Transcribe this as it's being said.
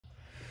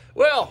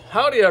Well,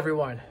 howdy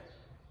everyone.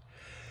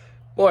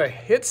 Boy,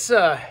 it's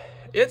a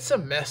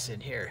mess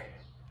in here.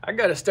 I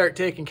gotta start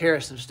taking care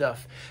of some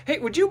stuff. Hey,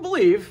 would you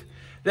believe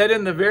that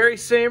in the very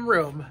same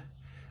room,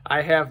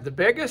 I have the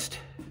biggest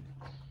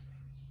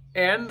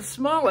and the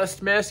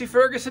smallest Massey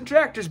Ferguson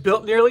tractors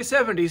built in the early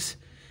 70s.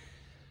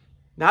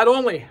 Not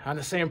only on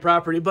the same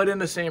property, but in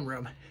the same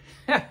room.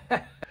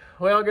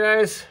 Well,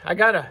 guys, I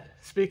gotta,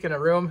 speaking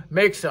of room,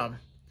 make some.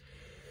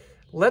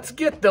 Let's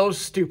get those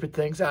stupid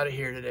things out of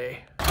here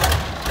today.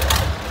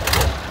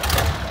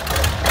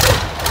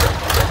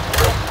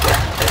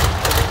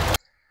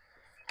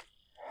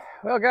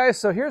 Well, guys,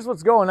 so here's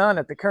what's going on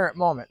at the current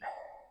moment.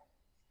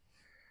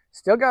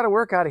 Still got to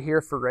work out of here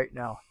for right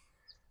now.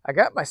 I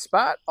got my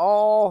spot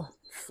all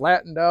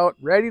flattened out,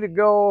 ready to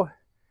go.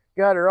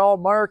 Got her all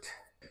marked.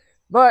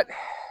 But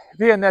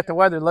being that the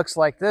weather looks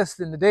like this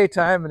in the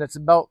daytime and it's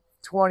about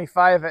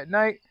 25 at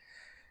night,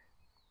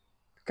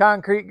 the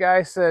concrete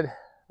guy said,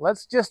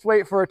 let's just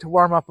wait for it to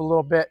warm up a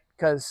little bit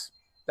because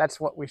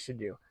that's what we should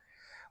do.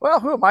 Well,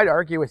 who am I to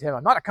argue with him?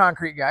 I'm not a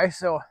concrete guy,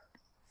 so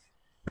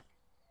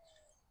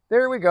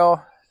there we go.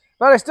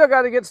 But I still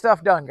got to get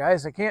stuff done,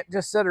 guys. I can't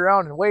just sit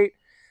around and wait.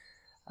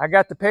 I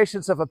got the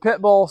patience of a pit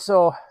bull,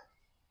 so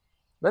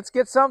let's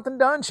get something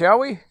done, shall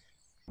we?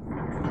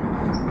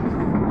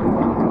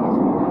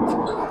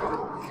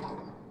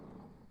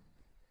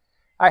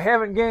 I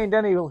haven't gained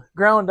any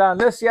ground on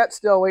this yet.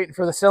 Still waiting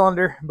for the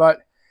cylinder, but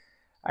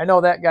I know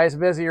that guy's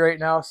busy right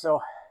now,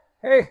 so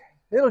hey,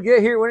 it'll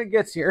get here when it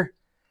gets here.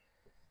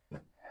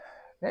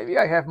 Maybe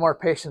I have more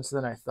patience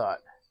than I thought.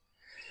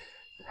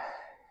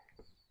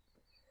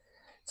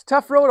 It's a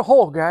tough road to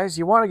hoe, guys.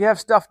 You want to have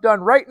stuff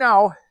done right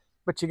now,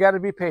 but you got to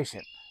be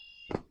patient.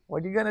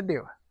 What are you going to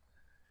do?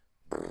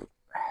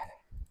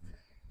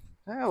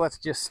 Well, let's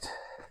just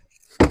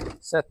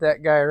set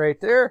that guy right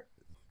there.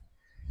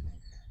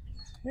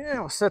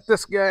 Yeah, we'll set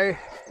this guy.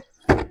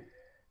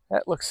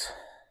 That looks,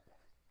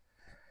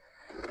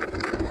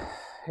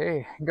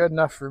 hey, good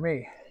enough for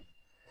me.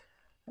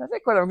 I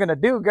think what I'm going to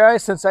do,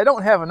 guys, since I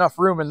don't have enough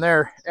room in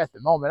there at the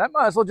moment, I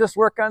might as well just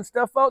work on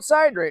stuff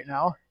outside right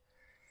now.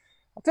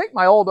 I'll take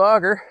my old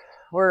auger,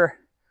 where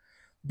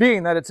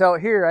being that it's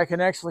out here, I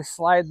can actually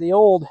slide the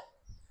old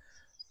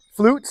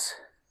flutes,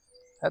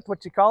 that's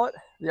what you call it,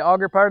 the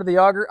auger part of the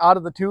auger out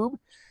of the tube,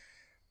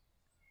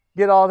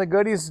 get all the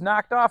goodies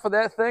knocked off of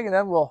that thing, and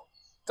then we'll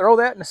throw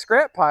that in a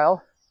scrap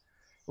pile.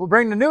 We'll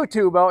bring the new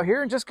tube out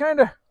here and just kind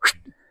of,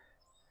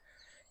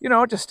 you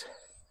know, just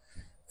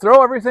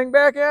throw everything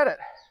back at it.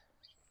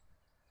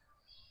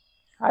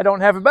 I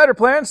don't have a better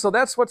plan, so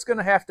that's what's going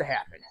to have to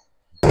happen.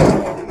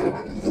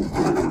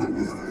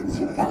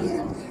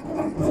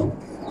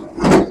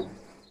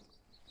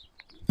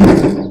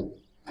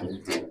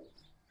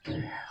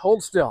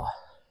 Hold still.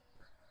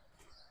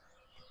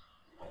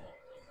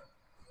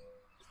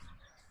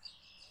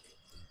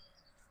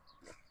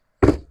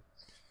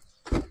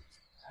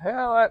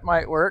 Well, that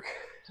might work.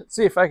 Let's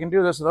see if I can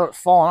do this without it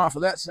falling off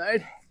of that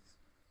side.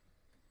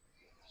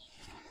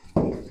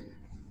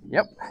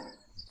 Yep.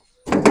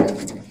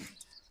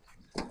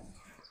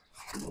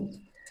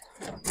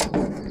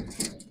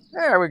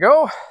 There we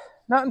go.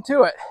 Nothing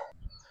to it.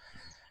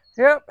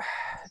 Yep.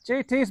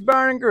 JT's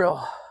Barn and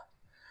Grill.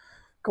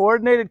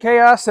 Coordinated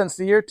chaos since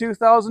the year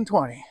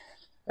 2020.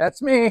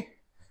 That's me.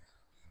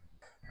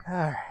 All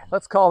right,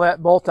 let's call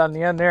that bolt on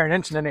the end there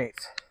 1 1/8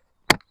 inches.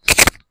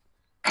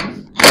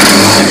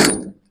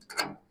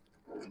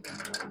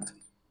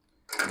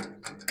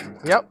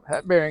 Yep,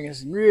 that bearing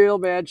is in real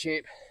bad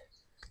shape.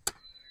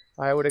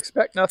 I would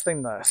expect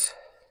nothing less.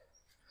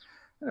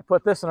 I'm going to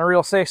put this in a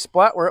real safe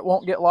spot where it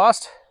won't get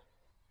lost.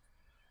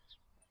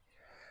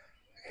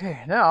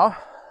 Okay, now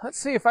let's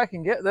see if I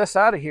can get this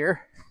out of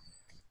here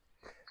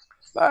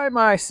by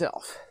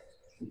myself.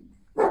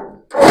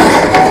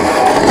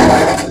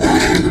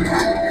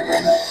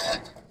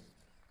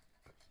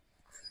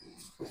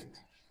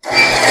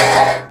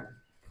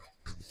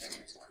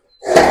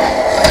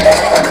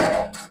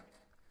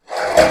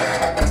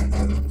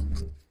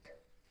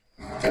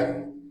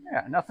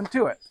 Yeah, nothing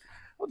to it.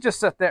 We'll just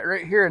set that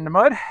right here in the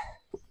mud.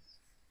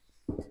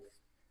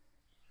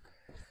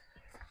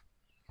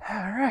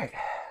 All right.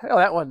 Well,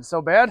 that wasn't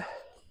so bad.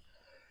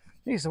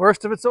 Geez, the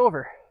worst of it's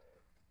over.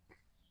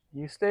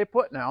 You stay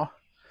put now.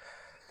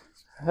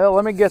 Well,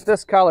 let me get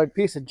this collared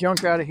piece of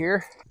junk out of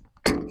here.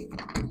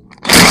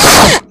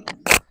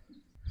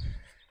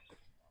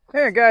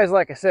 Hey guys,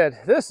 like I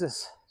said, this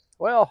is,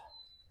 well,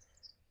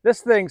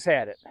 this thing's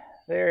had it.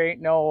 There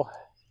ain't no,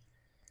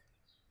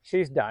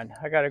 she's done.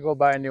 I gotta go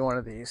buy a new one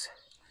of these.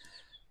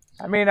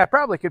 I mean, I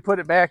probably could put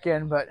it back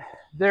in, but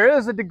there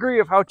is a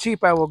degree of how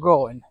cheap I will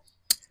go, and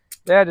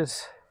that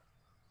is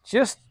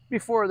just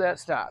before that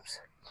stops.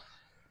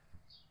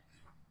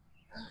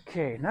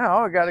 Okay,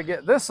 now I got to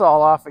get this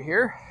all off of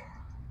here.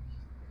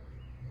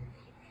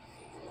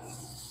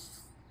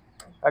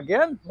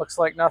 Again, looks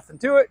like nothing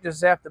to it. Just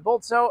zap the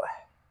bolts out.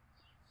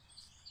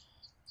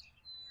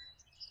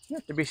 You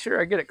have to be sure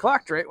I get it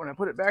clocked right when I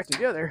put it back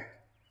together.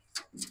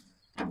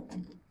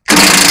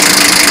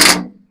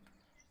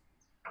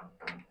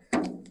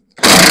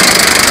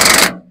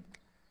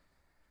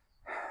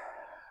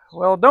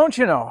 Well, don't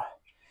you know,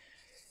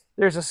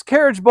 there's a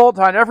carriage bolt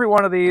on every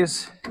one of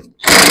these,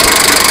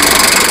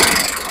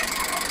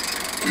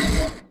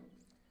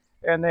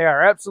 and they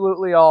are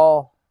absolutely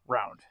all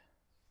round.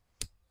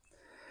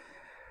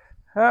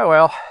 Oh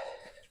well,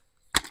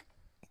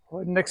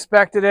 wouldn't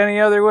expect it any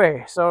other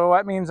way. So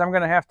that means I'm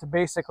going to have to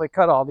basically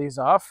cut all these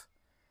off,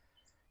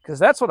 because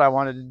that's what I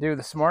wanted to do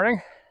this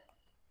morning.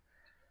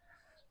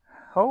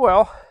 Oh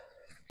well.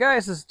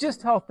 Guys, this is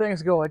just how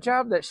things go. A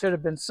job that should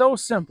have been so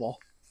simple.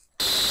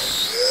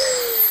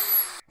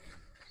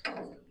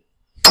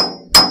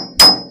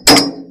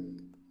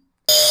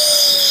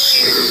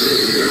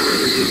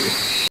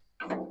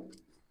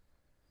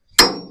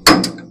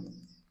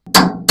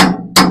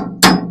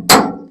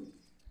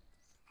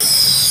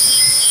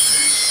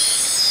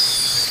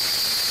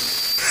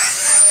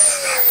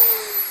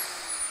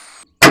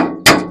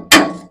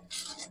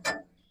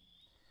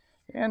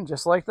 And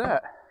just like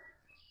that.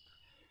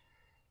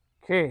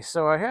 Okay,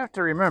 so I have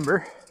to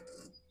remember,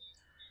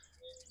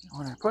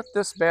 when I put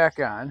this back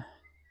on,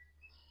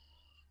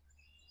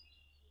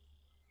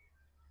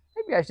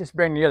 maybe I just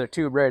bring the other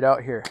tube right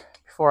out here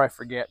before I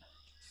forget.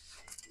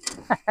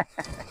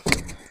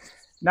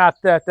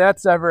 Not that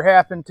that's ever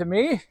happened to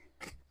me,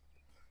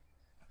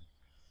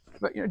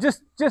 but you know,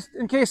 just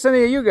in case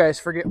any of you guys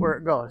forget where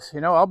it goes,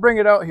 you know, I'll bring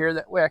it out here.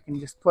 That way I can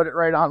just put it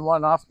right on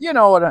one off. You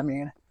know what I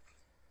mean.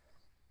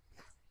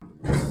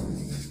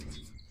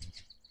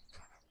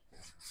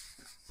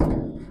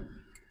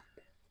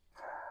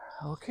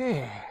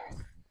 Okay.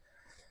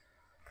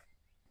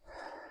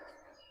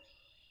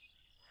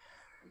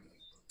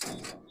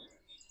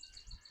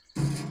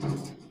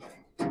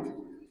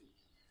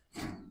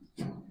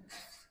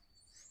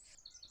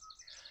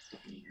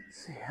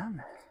 Let's see,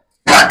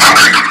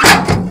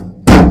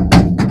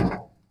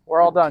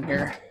 we're all done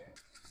here.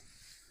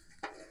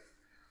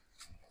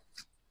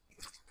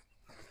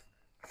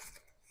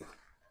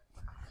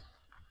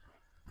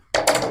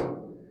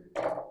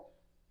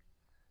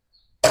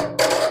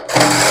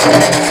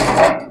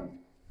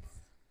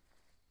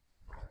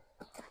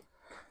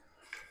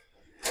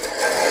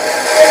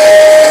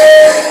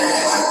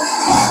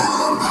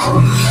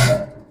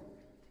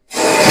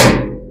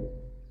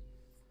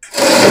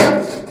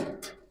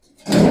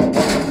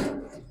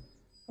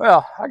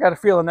 Well, I got a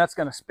feeling that's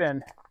going to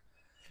spin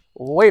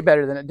way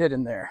better than it did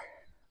in there.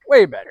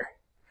 Way better.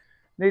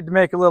 Need to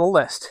make a little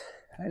list.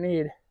 I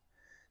need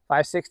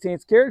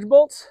 5/16 carriage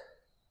bolts.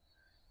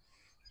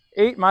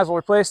 8, might as well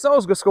replace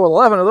those. Let's go with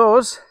 11 of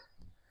those.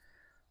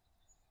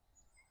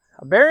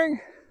 A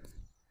bearing,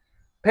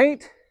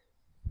 paint,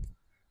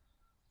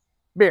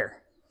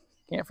 beer.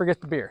 Can't forget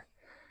the beer.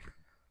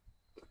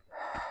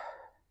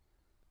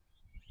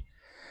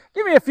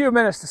 Give me a few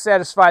minutes to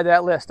satisfy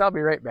that list. I'll be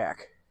right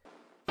back.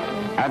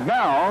 And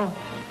now,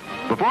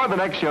 before the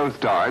next show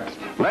starts,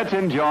 let's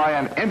enjoy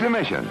an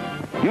intermission.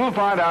 You'll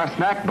find our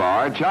snack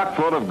bar chock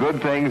full of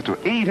good things to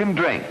eat and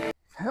drink.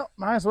 Well,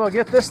 might as well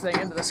get this thing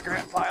into the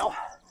scrap pile.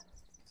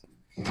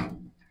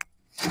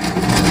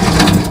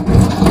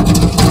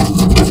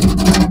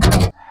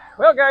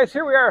 Well, guys,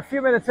 here we are a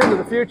few minutes into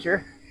the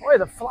future. Boy,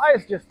 the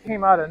flies just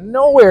came out of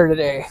nowhere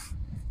today.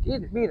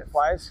 Eat it,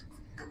 flies.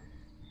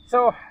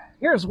 So,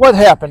 here's what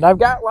happened. I've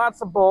got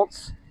lots of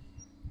bolts.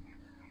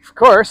 Of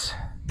course,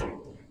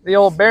 the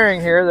old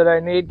bearing here that I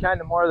need kind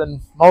of more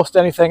than most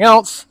anything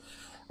else,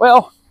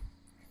 well,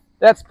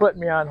 that's putting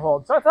me on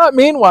hold. So I thought,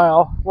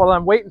 meanwhile, while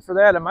I'm waiting for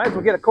that, I might as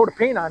well get a coat of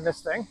paint on this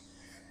thing.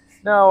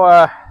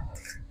 Now,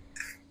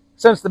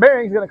 since the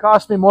bearing's going to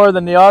cost me more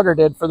than the auger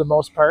did for the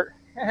most part,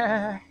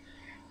 I'm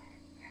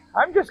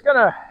just going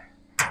to,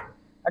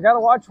 I got to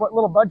watch what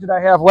little budget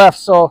I have left.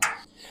 So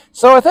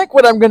I think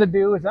what I'm going to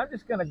do is I'm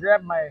just going to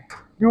grab my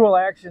dual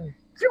action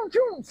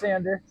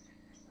sander,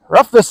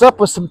 rough this up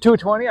with some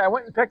 220. I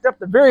went and picked up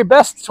the very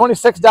best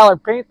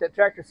 $26 paint that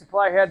Tractor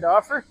Supply had to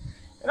offer,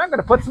 and I'm going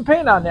to put some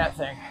paint on that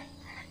thing.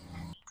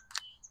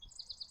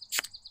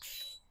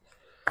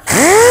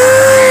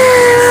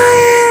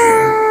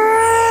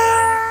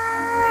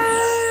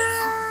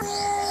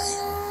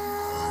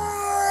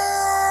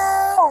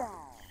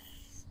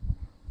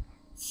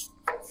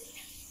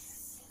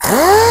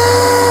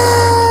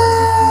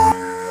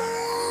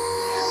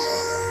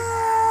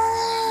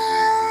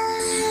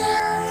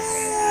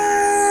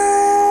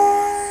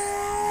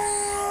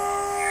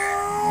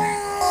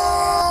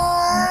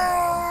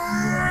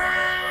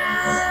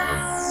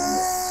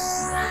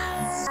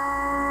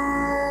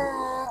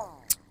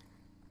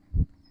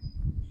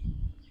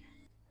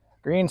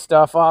 Green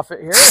stuff off it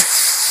here.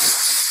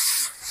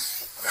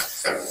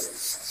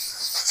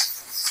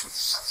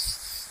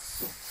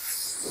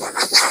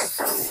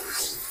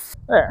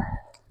 There.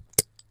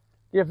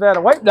 Give that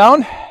a wipe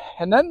down.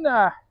 And then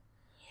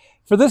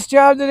for this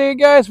job today,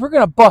 guys, we're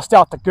going to bust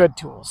out the good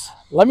tools.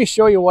 Let me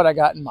show you what I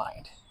got in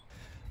mind.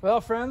 Well,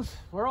 friends,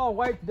 we're all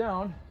wiped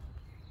down.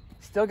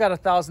 Still got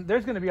 1,000.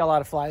 There's going to be a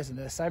lot of flies in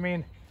this. I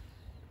mean,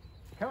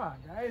 come on,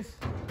 guys.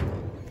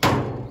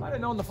 If I'd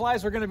have known the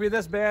flies were going to be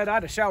this bad,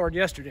 I'd have showered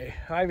yesterday.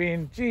 I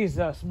mean,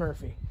 Jesus,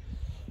 Murphy.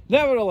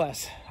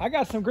 Nevertheless, I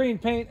got some green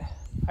paint.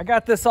 I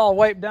got this all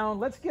wiped down.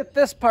 Let's get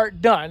this part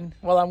done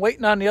while I'm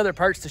waiting on the other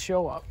parts to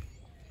show up.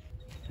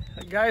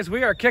 Guys,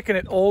 we are kicking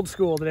it old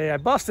school today. I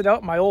busted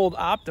out my old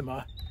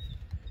Optima,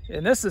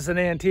 and this is an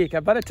antique.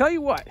 But I tell you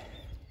what,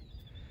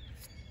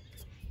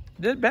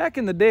 back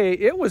in the day,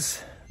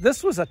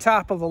 this was a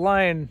top of the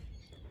line.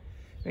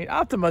 I mean,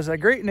 Optima's a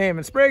great name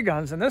in spray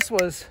guns, and this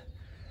was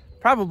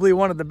probably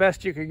one of the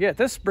best you could get.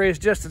 This sprays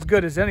just as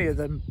good as any of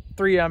the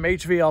 3M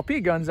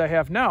HVLP guns I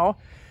have now.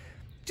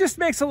 Just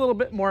makes a little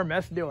bit more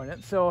mess doing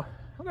it. So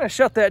I'm going to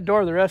shut that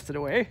door the rest of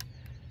the way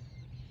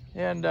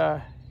and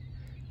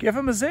give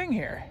him a zing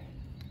here.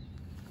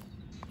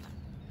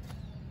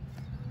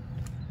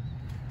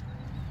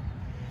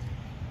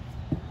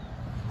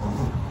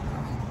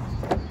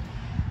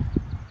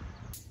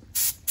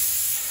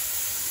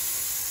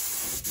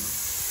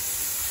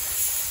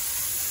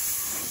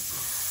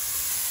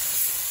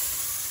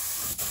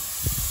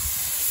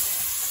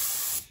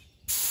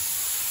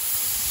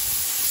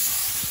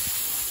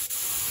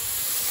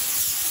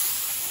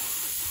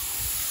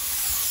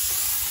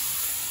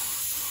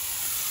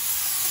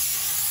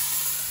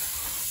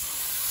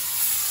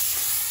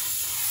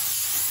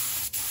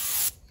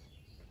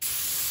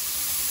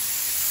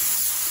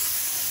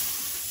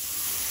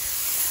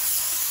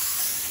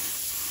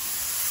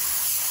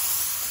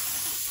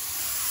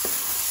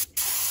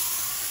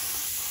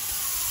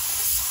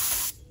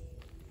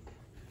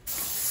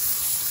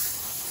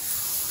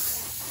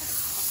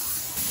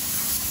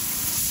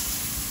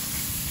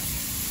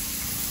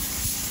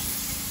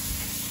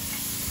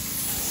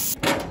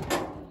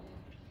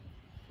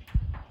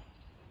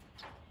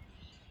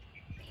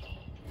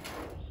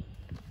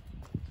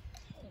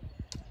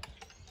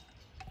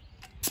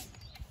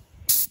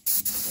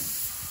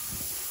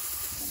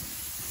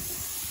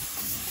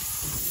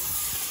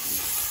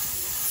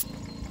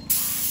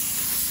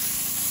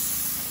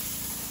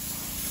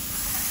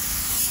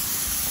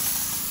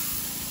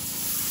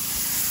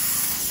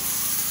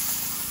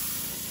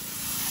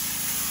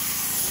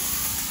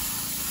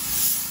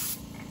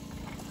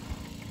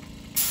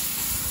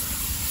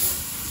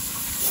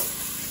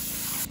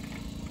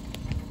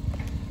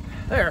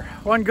 There,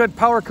 one good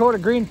power coat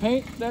of green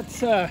paint.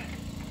 That's not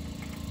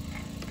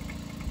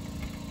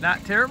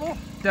terrible.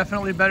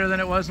 Definitely better than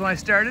it was when I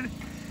started.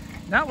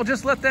 Now we'll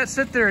just let that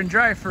sit there and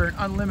dry for an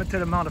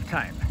unlimited amount of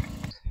time.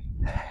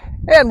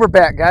 And we're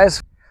back,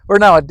 guys. We're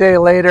now a day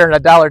later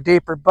and $1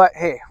 deeper, but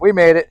hey, we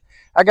made it.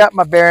 I got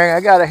my bearing. I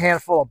got a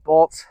handful of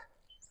bolts.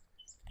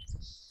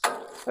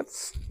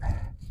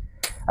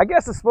 I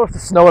guess it's supposed to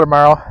snow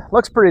tomorrow.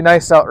 Looks pretty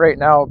nice out right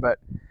now, but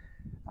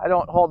I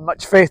don't hold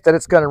much faith that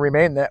it's going to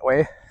remain that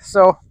way.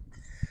 So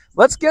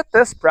let's get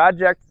this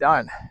project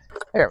done.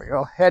 There we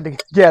go. Had to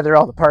gather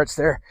all the parts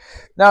there.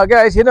 Now,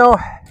 guys, you know,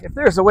 if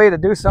there's a way to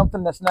do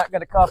something that's not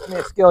going to cost me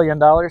 $1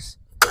 skillion,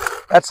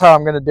 that's how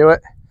I'm going to do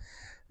it.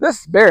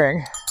 This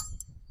bearing,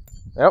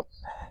 yep,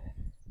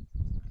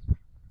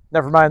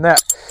 never mind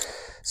that.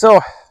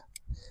 So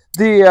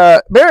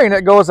the bearing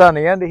that goes on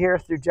the end of here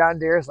through John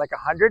Deere is like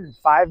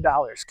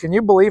 $105. Can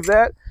you believe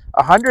that?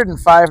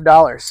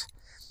 $105.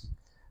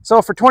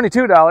 So for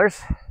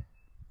 $22,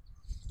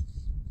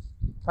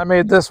 I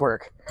made this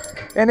work,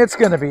 and it's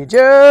going to be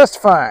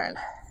just fine.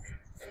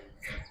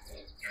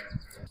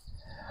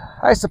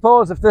 I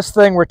suppose if this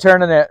thing were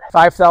turning at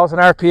 5,000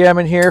 RPM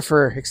in here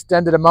for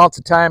extended amounts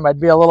of time, I'd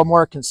be a little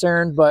more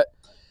concerned, but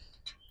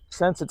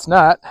since it's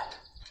not,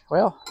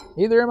 well,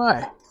 neither am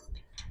I.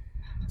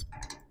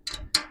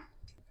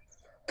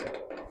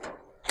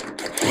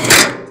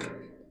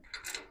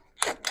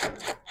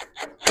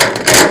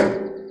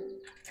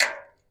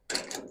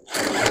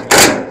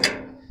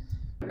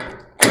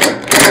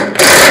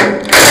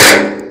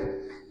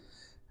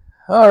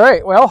 All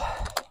right, well,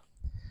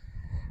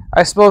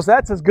 I suppose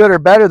that's as good or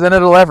better than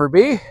it'll ever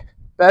be.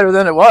 Better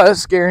than it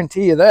was,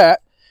 guarantee you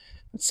that.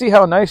 Let's see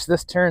how nice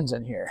this turns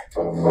in here.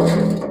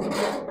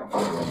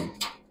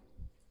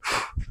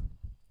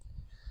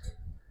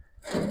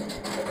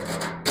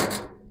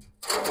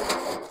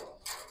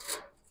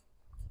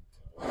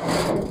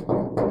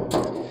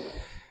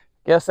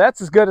 Guess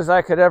that's as good as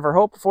I could ever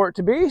hope for it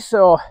to be,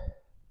 so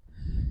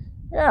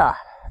yeah,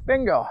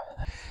 bingo.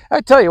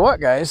 I tell you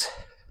what, guys.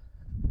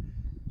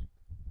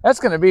 That's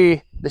going to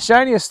be the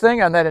shiniest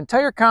thing on that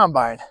entire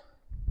combine.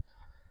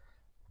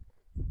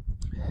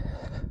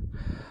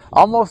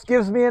 Almost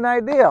gives me an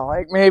idea.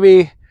 Like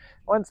maybe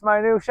once my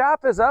new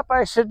shop is up,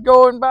 I should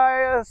go and buy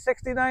a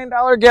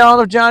 $69 gallon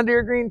of John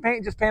Deere green paint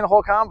and just paint a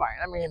whole combine.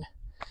 I mean,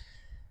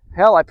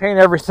 hell, I paint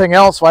everything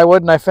else. Why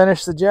wouldn't I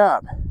finish the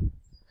job?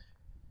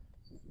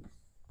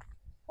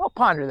 I'll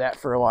ponder that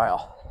for a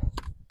while.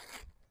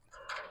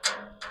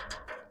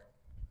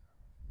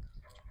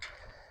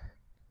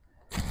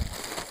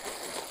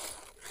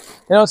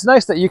 You know, it's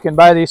nice that you can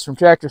buy these from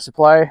Tractor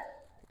Supply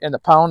in the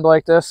pound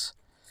like this.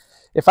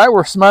 If I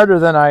were smarter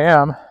than I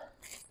am,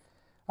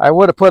 I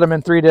would have put them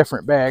in 3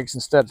 different bags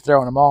instead of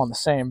throwing them all in the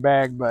same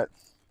bag. But,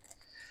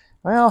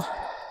 well,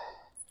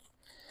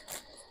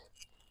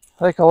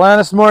 like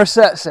Alanis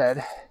Morissette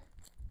said,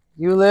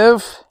 you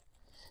live,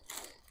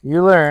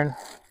 You learn.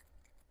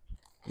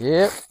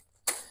 Yep.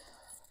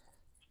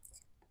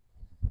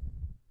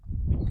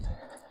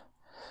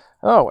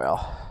 Oh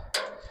well.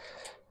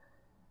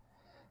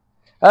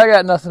 I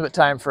got nothing but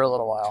time for a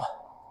little while.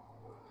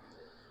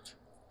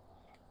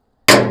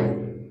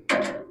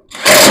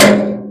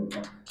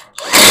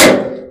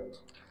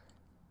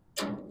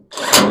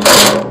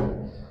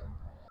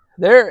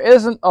 There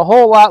isn't a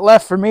whole lot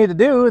left for me to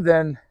do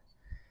than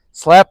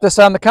slap this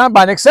on the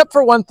combine, except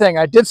for one thing.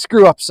 I did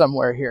screw up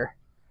somewhere here.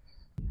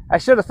 I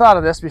should have thought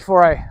of this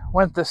before I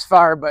went this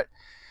far, but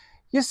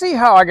you see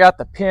how I got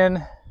the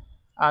pin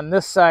on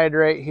this side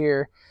right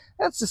here?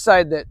 That's the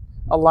side that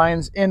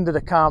aligns into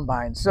the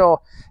combine.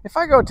 So if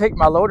I go take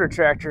my loader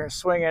tractor and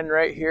swing in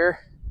right here,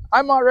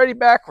 I'm already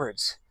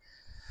backwards.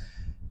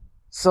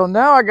 So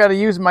now I got to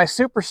use my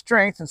super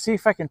strength and see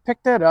if I can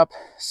pick that up,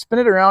 spin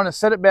it around and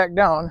set it back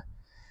down,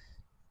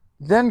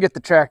 then get the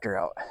tractor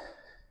out.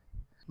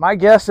 My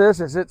guess is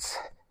it's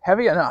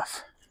heavy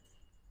enough.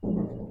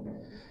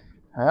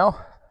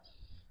 Well,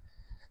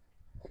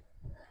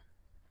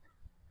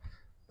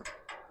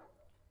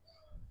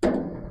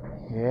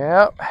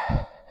 yep.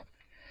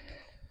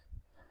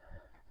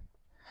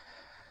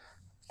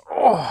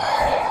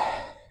 Oh.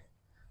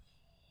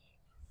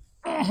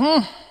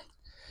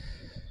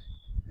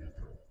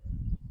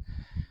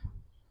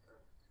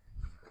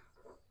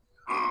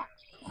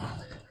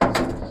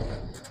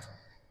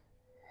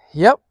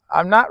 Yep,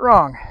 I'm not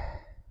wrong.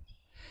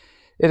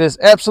 It is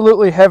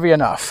absolutely heavy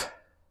enough.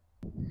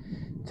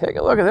 Take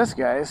a look at this,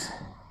 guys.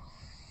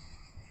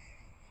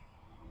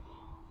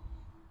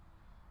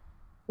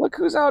 Look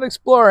who's out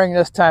exploring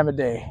this time of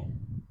day.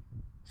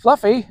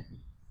 Fluffy.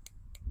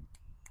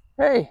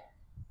 Hey,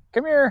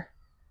 come here.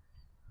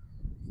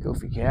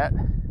 Goofy cat.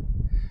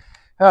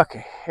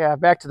 Okay, yeah,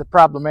 back to the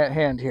problem at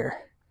hand here.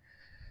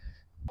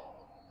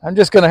 I'm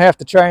just going to have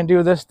to try and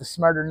do this the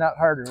smarter, not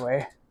harder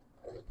way.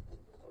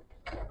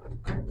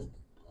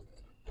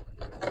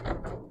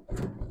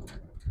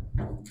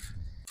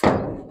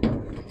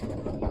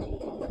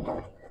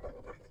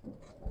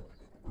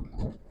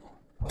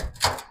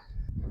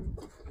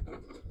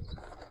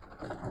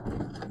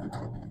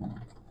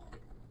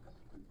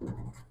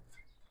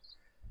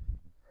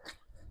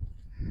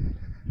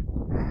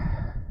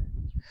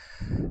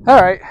 All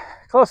right,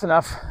 close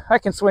enough. I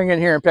can swing in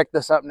here and pick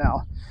this up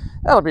now.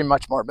 That'll be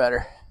much more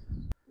better.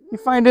 You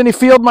find any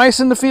field mice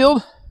in the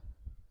field?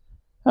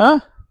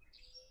 Huh?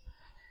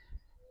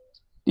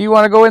 Do you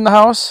want to go in the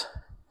house?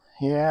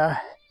 Yeah.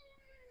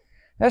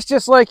 That's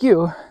just like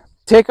you.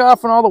 Take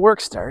off when all the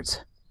work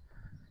starts.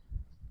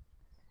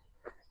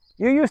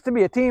 You used to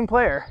be a team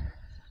player.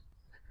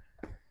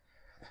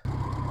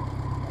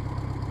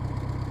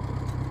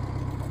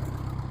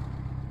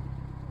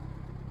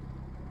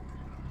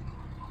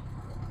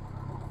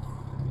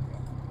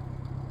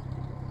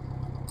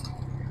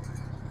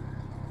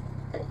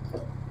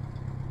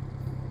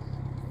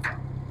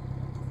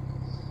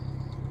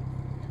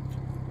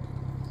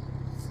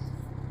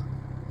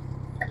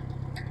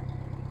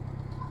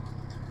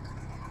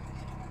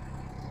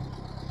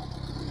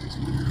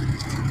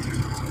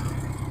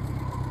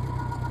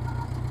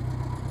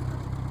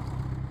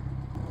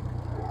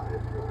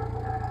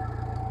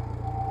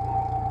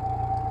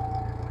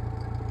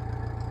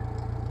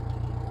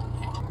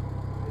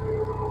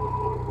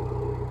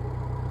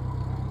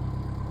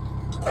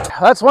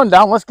 That's one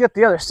down. Let's get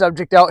the other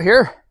subject out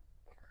here.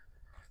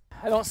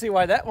 I don't see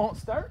why that won't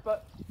start,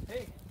 but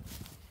hey,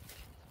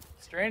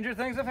 stranger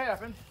things have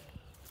happened.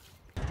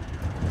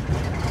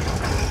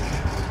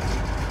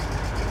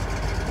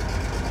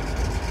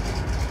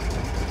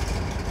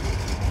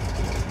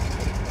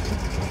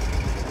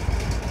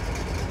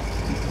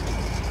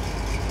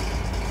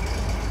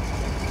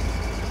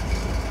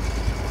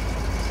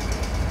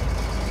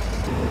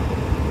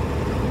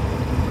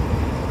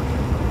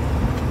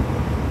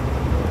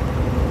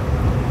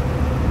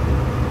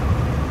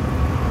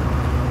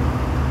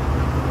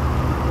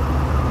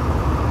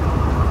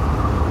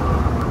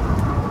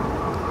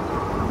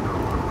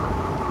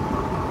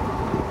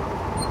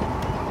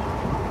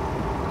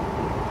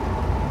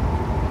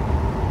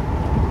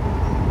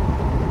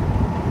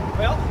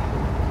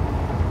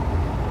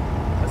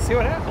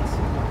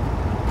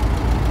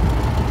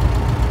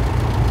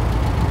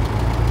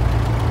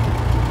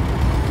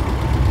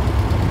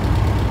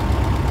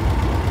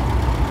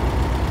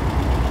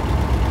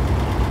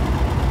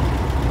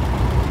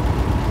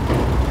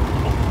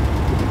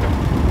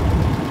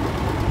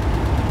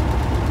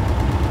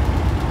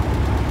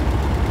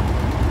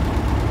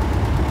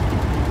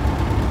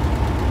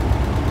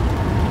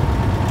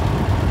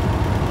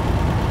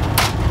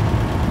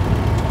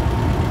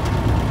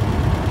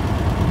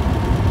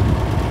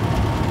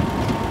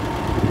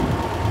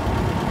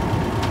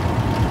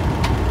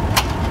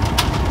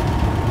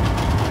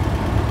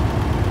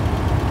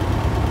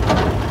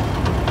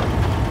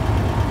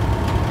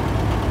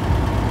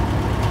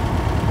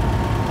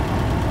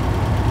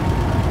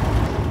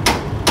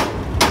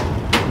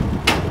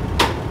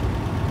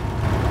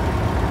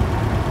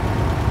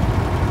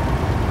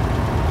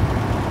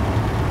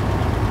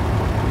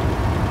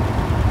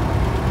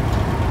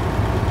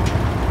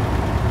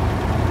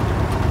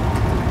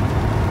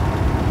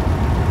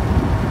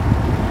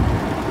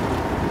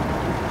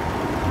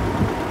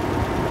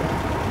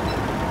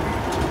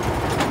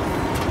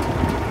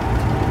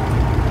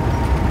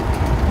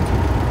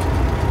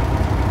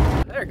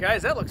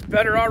 guys, that looks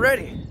better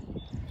already.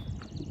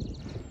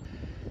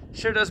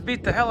 Sure does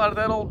beat the hell out of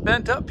that old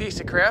bent up piece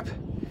of crap.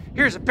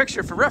 Here's a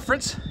picture for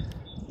reference.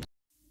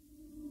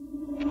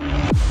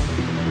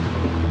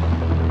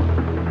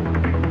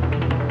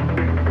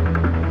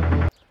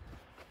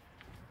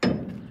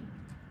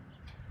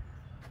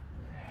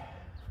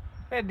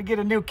 I had to get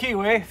a new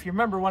keyway. If you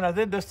remember when I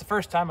did this the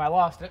first time, I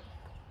lost it.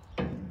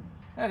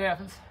 That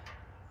happens.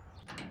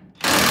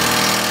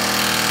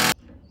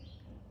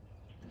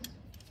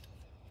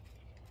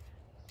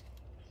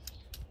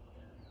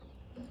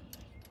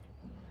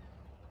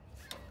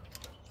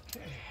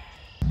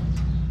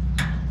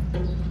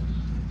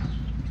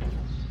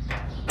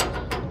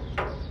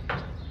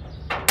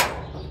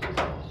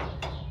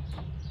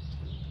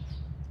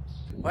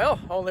 Well,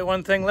 only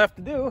one thing left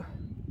to do.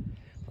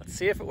 Let's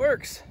see if it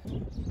works.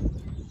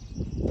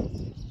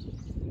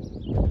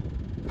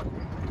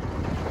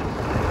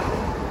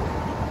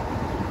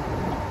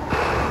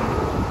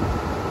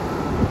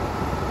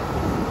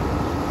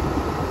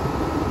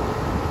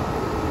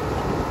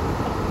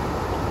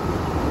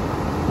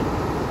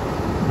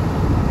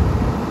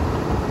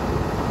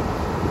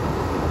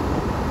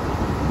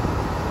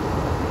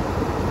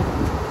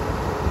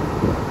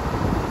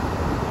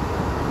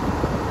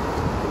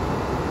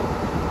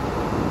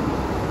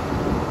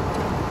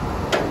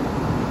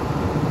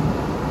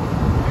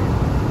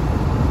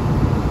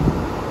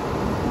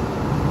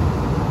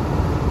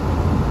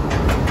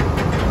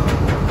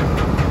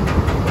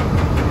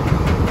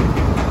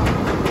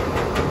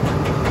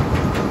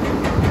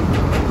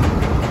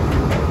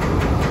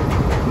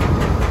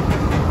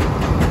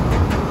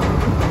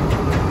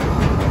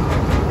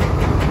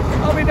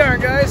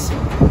 Guys,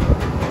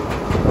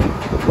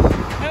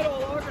 that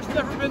old auger's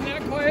never been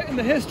that quiet in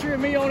the history of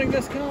me owning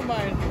this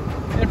combine,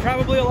 and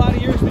probably a lot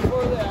of years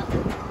before that.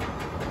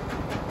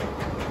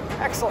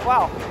 Excellent,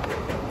 wow.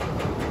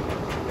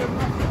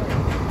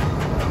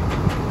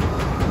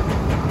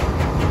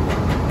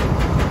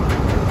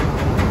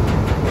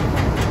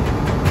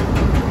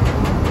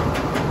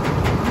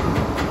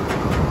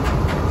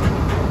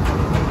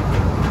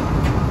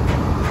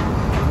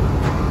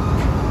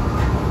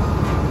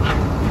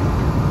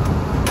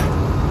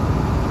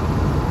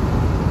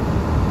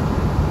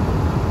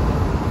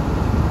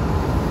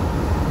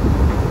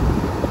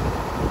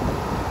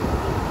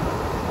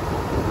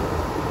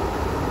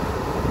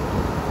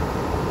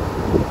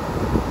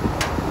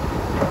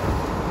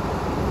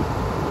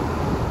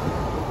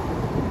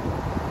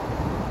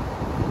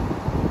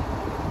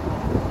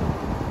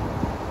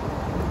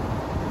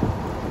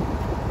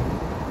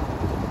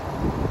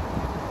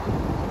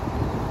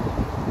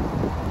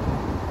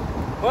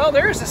 Well,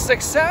 there's a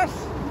success.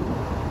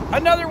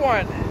 Another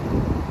one.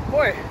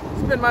 Boy,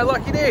 it's been my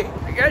lucky day.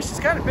 I guess it's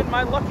kind of been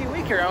my lucky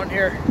week around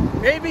here.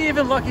 Maybe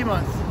even lucky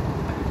month.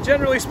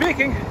 Generally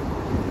speaking,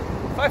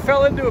 if I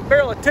fell into a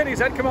barrel of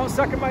titties, I'd come out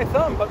sucking my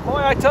thumb. But boy,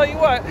 I tell you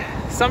what,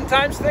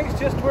 sometimes things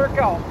just work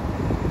out.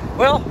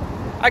 Well,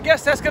 I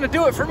guess that's going to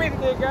do it for me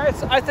today,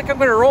 guys. I think I'm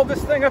going to roll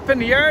this thing up in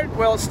the yard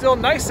while it's still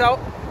nice out,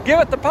 give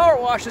it the power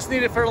wash that's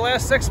needed for the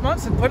last 6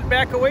 months, and put it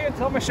back away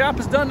until my shop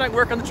is done and I can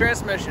work on the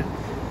transmission.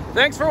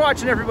 Thanks for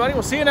watching, everybody.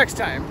 We'll see you next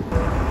time.